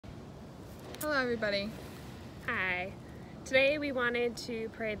Hello everybody. Hi. Today we wanted to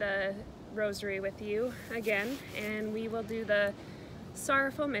pray the rosary with you again, and we will do the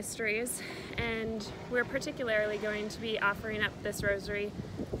Sorrowful Mysteries, and we're particularly going to be offering up this rosary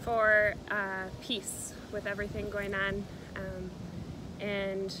for peace with everything going on,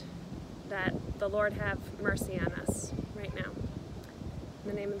 and that the Lord have mercy on us right now. In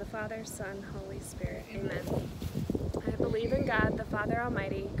the name of the Father, Son, Holy Spirit. Amen. I believe in God, the Father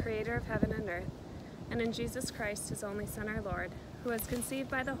Almighty, creator of heaven and earth, and in Jesus Christ, his only Son, our Lord, who was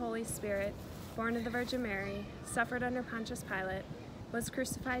conceived by the Holy Spirit, born of the Virgin Mary, suffered under Pontius Pilate, was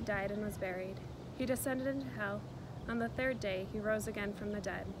crucified, died, and was buried. He descended into hell. On the third day he rose again from the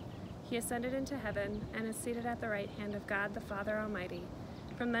dead. He ascended into heaven, and is seated at the right hand of God, the Father Almighty.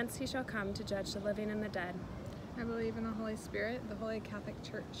 From thence he shall come to judge the living and the dead. I believe in the Holy Spirit, the Holy Catholic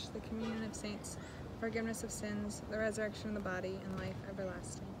Church, the communion of saints, forgiveness of sins, the resurrection of the body, and life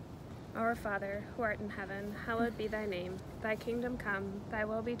everlasting. Our Father, who art in heaven, hallowed be thy name. Thy kingdom come, thy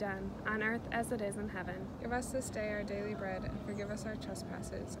will be done, on earth as it is in heaven. Give us this day our daily bread, and forgive us our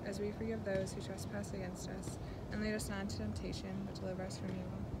trespasses, as we forgive those who trespass against us. And lead us not into temptation, but deliver us from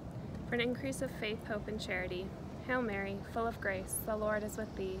evil. For an increase of faith, hope, and charity. Hail Mary, full of grace, the Lord is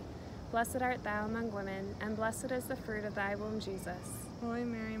with thee. Blessed art thou among women, and blessed is the fruit of thy womb, Jesus. Holy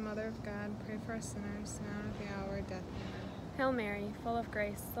Mary, Mother of God, pray for us sinners, now and at the hour of death. Amen. Hail Mary, full of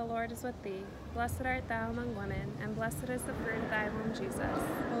grace, the Lord is with thee. Blessed art thou among women, and blessed is the fruit of thy womb, Jesus.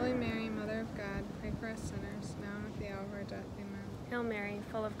 Holy Mary, Mother of God, pray for us sinners, now and at the hour of our death. Amen. Hail Mary,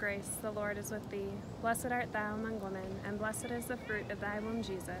 full of grace, the Lord is with thee. Blessed art thou among women, and blessed is the fruit of thy womb,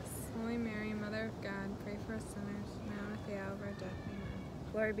 Jesus. Holy Mary, Mother of God, pray for us sinners, now and at the hour of our death. Amen.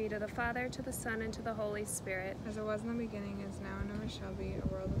 Glory be to the Father, to the Son, and to the Holy Spirit. As it was in the beginning, is now, and ever shall be, a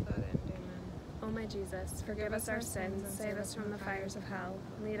world without end. Amen. O my Jesus, forgive us our sins, and save us from the fires of hell.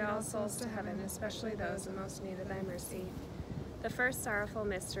 Lead all souls to heaven, especially those in most need of thy mercy. The first sorrowful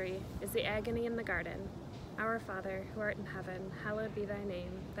mystery is the agony in the garden. Our Father, who art in heaven, hallowed be thy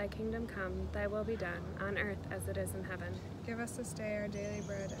name. Thy kingdom come, thy will be done, on earth as it is in heaven. Give us this day our daily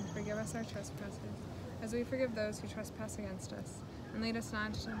bread, and forgive us our trespasses, as we forgive those who trespass against us. And lead us not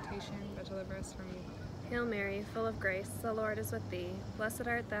into temptation, but deliver us from evil. Hail Mary, full of grace, the Lord is with thee. Blessed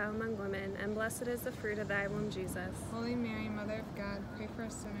art thou among women, and blessed is the fruit of thy womb, Jesus. Holy Mary, Mother of God, pray for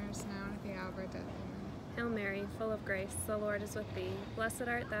us sinners, now and at the hour of our death. Amen. Hail Mary, full of grace, the Lord is with thee. Blessed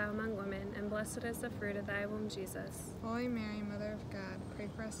art thou among women, and blessed is the fruit of thy womb, Jesus. Holy Mary, Mother of God, pray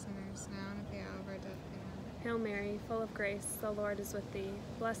for us sinners, now and at the hour of our death. Amen. Hail Mary, full of grace, the Lord is with thee.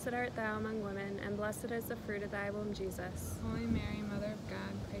 Blessed art thou among women, and blessed is the fruit of thy womb, Jesus. Holy Mary, Mother of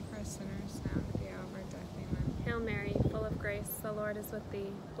God, pray for us sinners, now and at the hour of our death. Amen. Hail Mary, full of grace, the Lord is with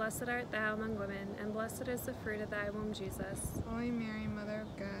thee. Blessed art thou among women, and blessed is the fruit of thy womb, Jesus. Holy Mary, Mother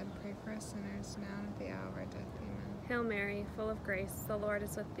of God, pray for us sinners, now and at the hour of our death. Amen. Hail Mary, full of grace, the Lord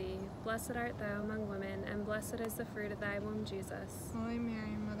is with thee. Blessed art thou among women, and blessed is the fruit of thy womb, Jesus. Holy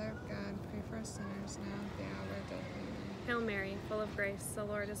Mary, Mother of God, pray for us sinners, now and at the hour of our death. Amen. Hail Mary, full of grace,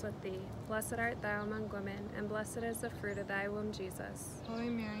 the Lord is with thee. Blessed art thou among women, and blessed is the fruit of thy womb, Jesus. Holy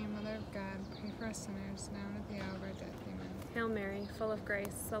Mary, Mother of God, pray for us sinners, now and at the hour of our death. Amen. Hail Mary, full of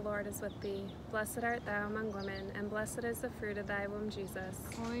grace, the Lord is with thee. Blessed art thou among women, and blessed is the fruit of thy womb, Jesus.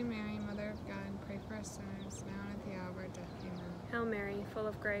 Holy Mary, Mother of God, pray for us sinners, now and at the hour of our death. Amen. Hail Mary, full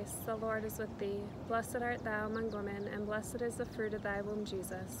of grace, the Lord is with thee. Blessed art thou among women, and blessed is the fruit of thy womb,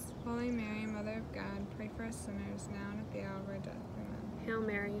 Jesus. Holy Mary, Mother of God, pray for us sinners, now and at the hour of our death. Amen. Hail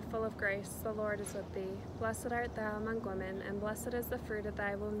Mary, full of grace, the Lord is with thee. Blessed art thou among women, and blessed is the fruit of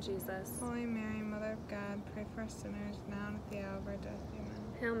thy womb, Jesus. Holy Mary, Mother of God, pray for us sinners, now and at the hour of our death. Amen.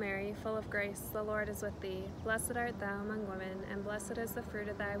 Hail Mary, full of grace, the Lord is with thee. Blessed art thou among women, and blessed is the fruit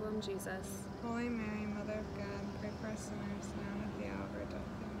of thy womb, Jesus. Holy Mary, Mother of God, pray for us sinners, now and at the hour of our death.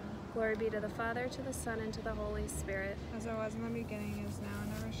 Amen. Glory be to the Father, to the Son, and to the Holy Spirit. As it was in the beginning, is now,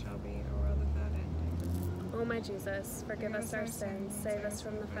 and ever shall be, a world without end. Amen. O my Jesus, forgive us our sins, save us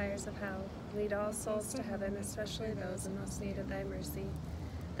from the fires of hell. Lead all souls to heaven, especially those in most need of thy mercy.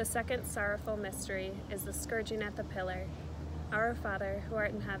 The second sorrowful mystery is the scourging at the pillar. Our Father, who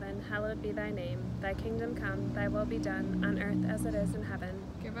art in heaven, hallowed be thy name. Thy kingdom come, thy will be done, on earth as it is in heaven.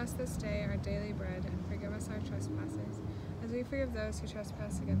 Give us this day our daily bread, and forgive us our trespasses, as we forgive those who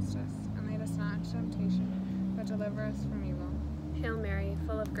trespass against us. And lead us not into temptation, but deliver us from evil. Hail Mary,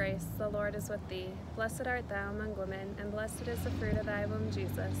 full of grace, the Lord is with thee. Blessed art thou among women, and blessed is the fruit of thy womb,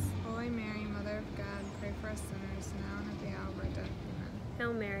 Jesus. Holy Mary, Mother of God, pray for us sinners, now and at the hour of our death. Amen.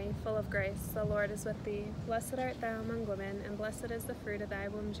 Hail Mary, full of grace, the Lord is with thee. Blessed art thou among women, and blessed is the fruit of thy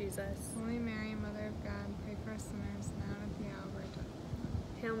womb, Jesus. Holy Mary, Mother of God, pray for us sinners, now and at the hour of our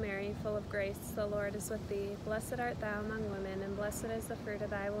death. Hail Mary, full of grace, the Lord is with thee. Blessed art thou among women, and blessed is the fruit of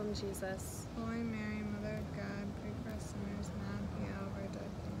thy womb, Jesus. Holy Mary, Mother of God, pray for us sinners now and at the hour of our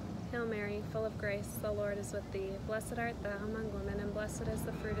death. Amen. Hail Mary, full of grace, the Lord is with thee. Blessed art thou among women, and blessed is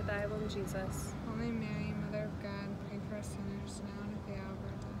the fruit of thy womb, Jesus. Holy Mary, Mother of God, pray for us sinners now and at the hour of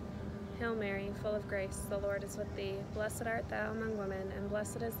our death. Amen. Hail Mary, full of grace, the Lord is with thee. Blessed art thou among women, and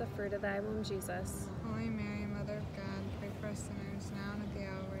blessed is the fruit of thy womb, Jesus. Holy Mary, Mother of God, pray for us sinners now and at the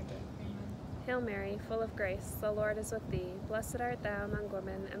hour of our death. Amen. Hail Mary, full of grace, the Lord is with thee. Blessed art thou among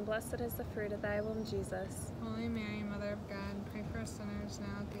women, and blessed is the fruit of thy womb, Jesus. Holy Mary, Mother of God, pray for us sinners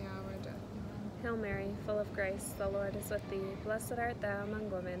now at the hour of our death. Amen. Hail Mary, full of grace, the Lord is with thee. Blessed art thou among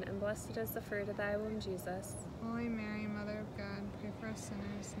women, and blessed is the fruit of thy womb, Jesus. Holy Mary, Mother of God, pray for us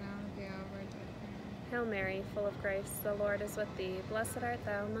sinners now and at the hour of our death. Amen. Hail Mary, full of grace, the Lord is with thee. Blessed art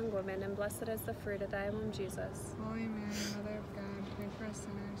thou among women, and blessed is the fruit of thy womb, Jesus. Holy Mary, Mother of God, pray for us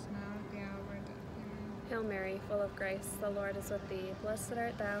sinners now and at the hour of our death. Amen. Hail Mary, full of grace, the Lord is with thee. Blessed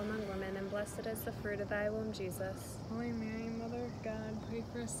art thou among women, and blessed is the fruit of thy womb, Jesus. Holy Mary, Mother of God, pray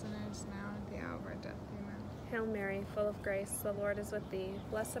for us sinners now and at the hour of our death. Amen. Hail Mary, full of grace, the Lord is with thee.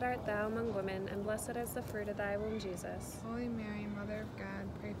 Blessed art thou among women, and blessed is the fruit of thy womb, Jesus. Holy Mary, Mother of God,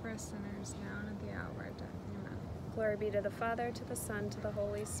 pray for us sinners now and at the hour of our death. Amen. Glory be to the Father, to the Son, to the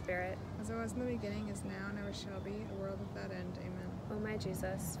Holy Spirit. As it was in the beginning, is now, and ever shall be, a world without end. Amen. O my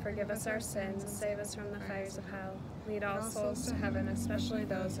Jesus, forgive us our sins, and save us from the fires of hell. Lead all souls to heaven, especially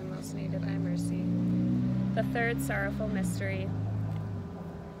those in most need of thy mercy. The third sorrowful mystery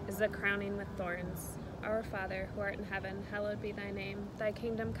is the crowning with thorns. Our Father, who art in heaven, hallowed be thy name. Thy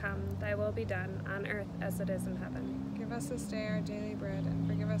kingdom come, thy will be done, on earth as it is in heaven. Give us this day our daily bread, and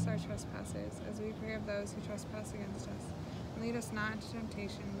forgive us our trespasses, as we forgive those who trespass against us. And lead us not into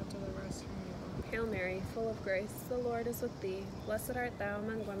temptation, but deliver us from evil. Hail Mary, full of grace, the Lord is with thee. Blessed art thou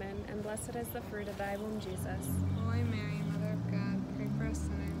among women, and blessed is the fruit of thy womb, Jesus. Holy Mary, Mother of God, pray for us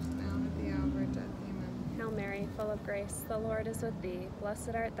sinners now and at the hour of our death. Amen. Hail Mary, full of grace, the Lord is with thee.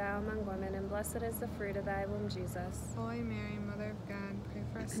 Blessed art thou among women, and blessed is the fruit of thy womb, Jesus. Holy Mary, Mother of God, pray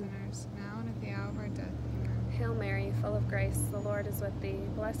for us sinners now and at the hour of our death. Amen. Hail Mary, full of grace, the Lord is with thee.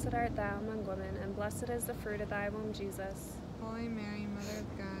 Blessed art thou among women, and blessed is the fruit of thy womb, Jesus. Holy Mary, Mother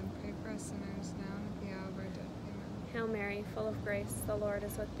of God, pray for us sinners now and at the hour of our death. Amen. Hail Mary, full of grace, the Lord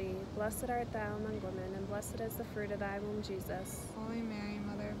is with thee. Blessed art thou among women, and blessed is the fruit of thy womb, Jesus. Holy Mary,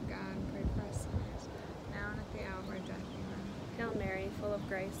 Mother of God, pray for us sinners now and at the hour of our death. Amen. Hail Mary, full of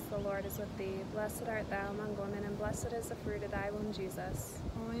grace, the Lord is with thee. Blessed art thou among women, and blessed is the fruit of thy womb, Jesus.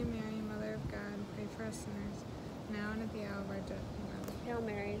 Holy Mary, Mother of God, pray for us sinners now and at the hour of our death. Amen. Hail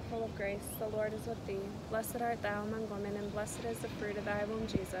Mary, full of grace, the Lord is with thee. Blessed art thou among women, and blessed is the fruit of thy womb,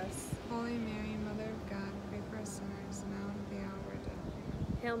 Jesus. Holy Mary, Mother of God, pray for us sinners now and at the hour of our death. Amen.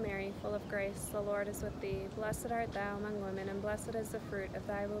 Hail Mary, full of grace, the Lord is with thee. Blessed art thou among women, and blessed is the fruit of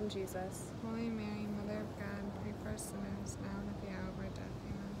thy womb, Jesus. Holy Mary, Mother of God, pray for us sinners now and at the hour of our death.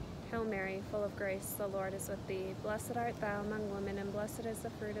 Amen. Hail Mary, full of grace, the Lord is with thee. Blessed art thou among women, and blessed is the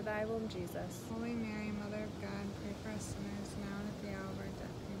fruit of thy womb, Jesus. Holy Mary, Mother of God, pray for us sinners now and at the hour of our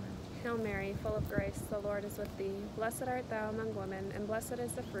death. Amen. Hail Mary, full of grace, the Lord is with thee. Blessed art thou among women, and blessed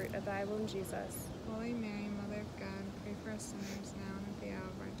is the fruit of thy womb, Jesus. Holy Mary, Mother of God, pray for us sinners now and at the hour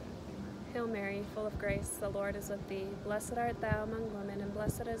of our death. Amen. Hail Mary, full of grace, the Lord is with thee. Blessed art thou among women, and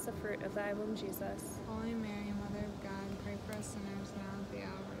blessed is the fruit of thy womb, Jesus. Holy Mary, Mother of God, pray for us sinners now and at the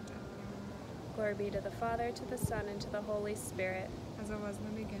hour of our death. Amen. Glory be to the Father, to the Son, and to the Holy Spirit. As it was in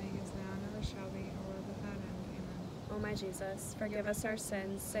the beginning, is now, and ever shall be, a world without end. Amen. O my Jesus, forgive us our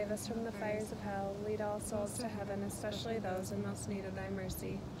sins, save us from the fires of hell, lead all souls to heaven, especially those in most need of thy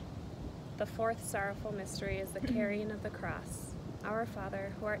mercy. The fourth sorrowful mystery is the carrying of the cross. Our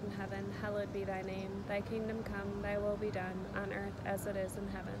Father, who art in heaven, hallowed be thy name. Thy kingdom come, thy will be done, on earth as it is in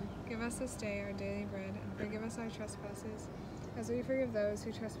heaven. Give us this day our daily bread, and forgive us our trespasses, as we forgive those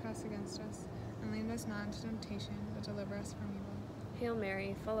who trespass against us. And lead us not into temptation, but deliver us from evil. Hail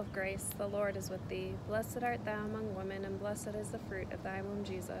Mary, full of grace, the Lord is with thee. Blessed art thou among women, and blessed is the fruit of thy womb,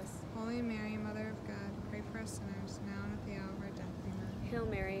 Jesus. Holy Mary, Mother of God, pray for us sinners, now and at the hour of our death. Amen. Hail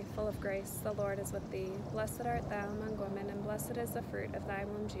Mary, full of grace, the Lord is with thee. Blessed art thou among women, and blessed is the fruit of thy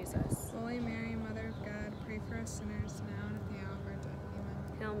womb, Jesus. Holy Mary, Mother of God, pray for us sinners, now and at the hour of our death.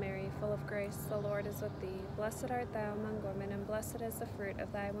 Amen. Hail Mary, full of grace, the Lord is with thee. Blessed art thou among women, and blessed is the fruit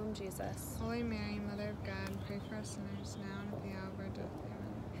of thy womb, Jesus. Holy Mary, Mother of God, pray for us sinners, now and at the hour of our death.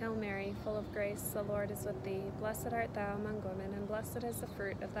 Amen. Hail Mary, full of grace, the Lord is with thee. Blessed art thou among women, and blessed is the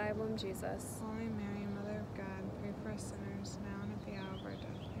fruit of thy womb, Jesus. Holy Mary, Mother of God, pray for us sinners, now and at the hour of our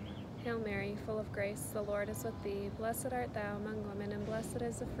death. Amen. Hail Mary, full of grace, the Lord is with thee. Blessed art thou among women, and blessed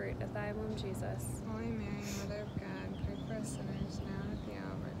is the fruit of thy womb, Jesus. Holy Mary, Mother of God, pray for us sinners, now and at the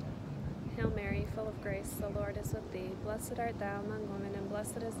hour of our death. Amen. Hail Mary, full of grace, the Lord is with thee. Blessed art thou among women, and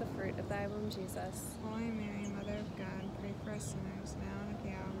blessed is the fruit of thy womb, Jesus. Holy Mary, Mother of God, pray for us sinners, now and at the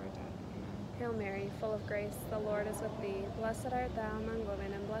hour of our death. Amen. Hail Mary, full of grace, the Lord is with thee. Blessed art thou among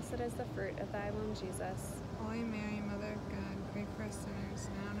women, and blessed is the fruit of thy womb, Jesus. Holy Mary, Mother of God, pray for us sinners,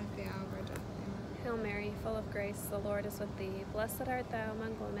 now and at the hour of our death. Amen. Hail Mary, full of grace, the Lord is with thee. Blessed art thou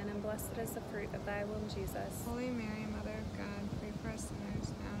among women, and blessed is the fruit of thy womb, Jesus. Holy Mary, Mother of God, pray for us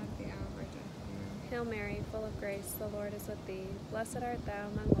sinners, now and at the hour of our death. Amen. Hail Mary, full of grace, the Lord is with thee. Blessed art thou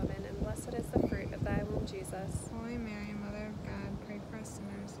among women, and blessed is the fruit of thy womb, Jesus. Holy Mary, Mother of God, pray for us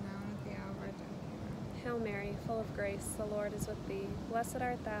sinners, now and at the hour of our death. Amen. Hail Mary, full of grace, the Lord is with thee. Blessed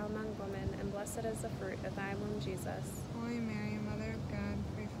art thou among women, and blessed is the fruit of thy womb, Jesus. Holy Mary, Mother of God,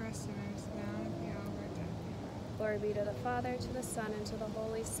 pray for us sinners, now and at the hour of our death. Amen. Glory be to the Father, to the Son, and to the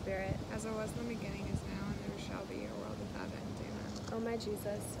Holy Spirit. As it was in the beginning, is now, and ever shall be, a world without end. Amen. O my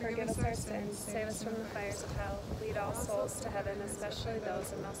Jesus, forgive us our sins, save us from the fires of hell, lead all souls to heaven, especially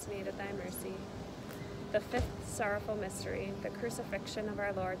those in most need of thy mercy. The fifth sorrowful mystery, the crucifixion of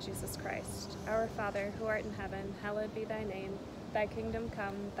our Lord Jesus Christ. Our Father, who art in heaven, hallowed be thy name. Thy kingdom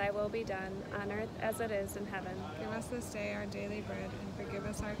come, thy will be done, on earth as it is in heaven. Give us this day our daily bread, and forgive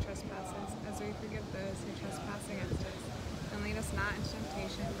us our trespasses, as we forgive those who trespass against us. And lead us not into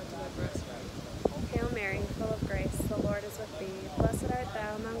temptation, but deliver us from evil. Hail Mary, full of grace, the Lord is with thee. Blessed art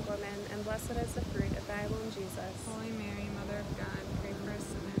thou among women, and blessed is the fruit of thy womb, Jesus. Holy Mary, Mother of God, pray for us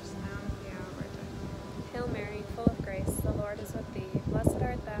sinners, now and at the hour of our death. Hail Mary, full of grace, the Lord is with thee. Blessed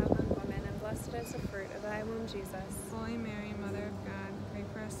art thou among women, and blessed is the fruit of thy womb, Jesus. Holy Mary, Mother of God, pray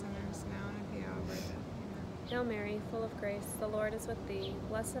for us sinners, now and at the hour of our death. Amen. Hail Mary, full of grace, the Lord is with thee.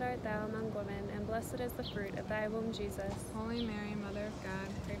 Blessed art thou among women, and blessed is the fruit of thy womb, Jesus. Holy Mary, Mother of God,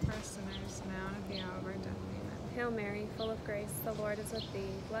 pray for us sinners, now and at the hour of our death. Amen. Hail Mary, full of grace, the Lord is with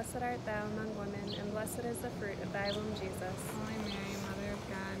thee. Blessed art thou among women, and blessed is the fruit of thy womb, Jesus. Holy Mary, Mother of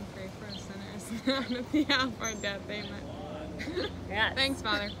God, pray for us sinners, now and at the hour of our death. Amen. Yes. Thanks,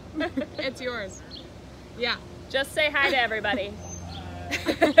 Father. It's yours. Yeah. Just say hi to everybody.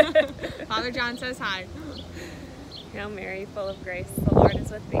 Father John says hi. Hail Mary, full of grace, the Lord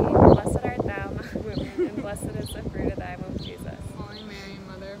is with thee. Blessed art thou among women, and blessed is the fruit of thy womb, Jesus. Holy Mary,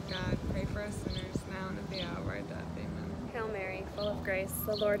 Mother of God, pray for us sinners, now and at the hour of our death. Amen. Hail Mary, full of grace,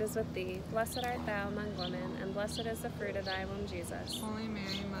 the Lord is with thee. Blessed art thou among women, and blessed is the fruit of thy womb, Jesus. Holy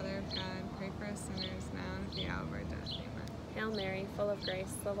Mary, Mother of God, pray for us sinners, now and at the hour of our death. Amen. Hail Mary, full of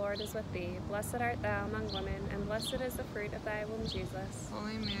grace, the Lord is with thee. Blessed art thou among women, and blessed is the fruit of thy womb, Jesus.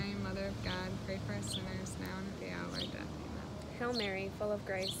 Holy Mary, Mother of God, pray for us sinners, now and at the hour of our death. Amen. Hail Mary, full of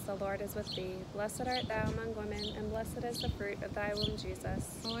grace, the Lord is with thee. Blessed art thou among women, and blessed is the fruit of thy womb,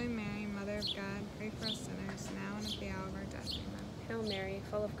 Jesus. Holy Mary, Mother of God, pray for us sinners, now and at the hour of our death. Amen. Hail Mary,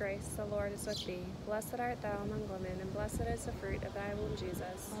 full of grace, the Lord is with thee. Blessed art thou among women, and blessed is the fruit of thy womb,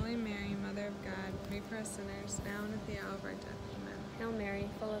 Jesus. Holy Mary, Mother of God, pray for us sinners, now and at the hour of our death. Amen. Hail Mary,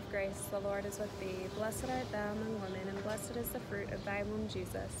 full of grace, the Lord is with thee. Blessed art thou among women, and blessed is the fruit of thy womb,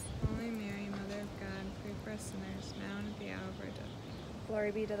 Jesus. Holy Mary, Mother of God, pray for us sinners, now and at the hour of our death.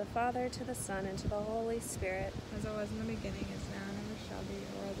 Glory be to the Father, to the Son, and to the Holy Spirit. As it was in the beginning, is now, and ever shall be,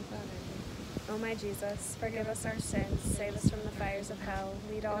 a world without end. O my Jesus, forgive us our sins, save us from the fires of hell,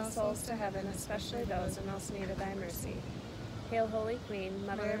 lead all souls to heaven, especially those in most need of thy mercy. Hail, Holy Queen,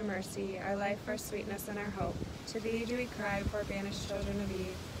 Mother of Mercy, our life, our sweetness, and our hope. To thee do we cry, poor banished children of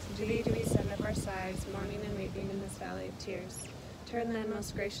Eve. To thee do we send up our sighs, mourning and weeping in this valley of tears. Turn then,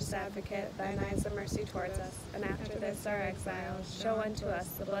 most gracious Advocate, thine eyes of mercy towards us, and after this our exile, show unto us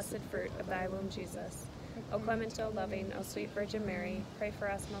the blessed fruit of thy womb, Jesus. O clement, O loving, O sweet Virgin Mary, pray for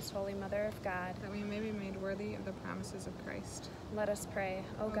us, most holy Mother of God. That we may be made worthy of the promises of Christ. Let us pray.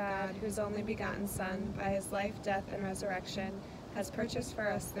 O God, whose only begotten Son, by his life, death, and resurrection, has purchased for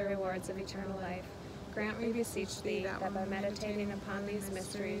us the rewards of eternal life, grant, we beseech thee, that by meditating upon these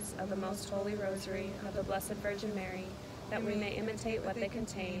mysteries of the most holy rosary of the Blessed Virgin Mary, that we may imitate what they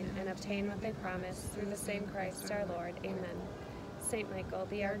contain and obtain what they promise, through the same Christ our Lord. Amen. Saint Michael,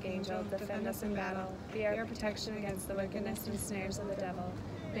 the Archangel, defend us in battle. Be our protection against the wickedness and snares of the devil.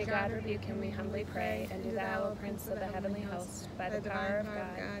 May God rebuke him, we humbly pray, and do thou, O Prince of the heavenly host, by the power of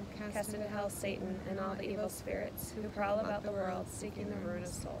God, cast into hell Satan and all the evil spirits who prowl about the world, seeking the ruin of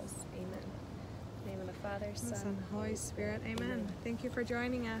souls. Amen. In the name of the Father, Son, Son, Holy Spirit. Amen. Thank you for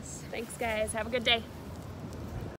joining us. Thanks, guys. Have a good day.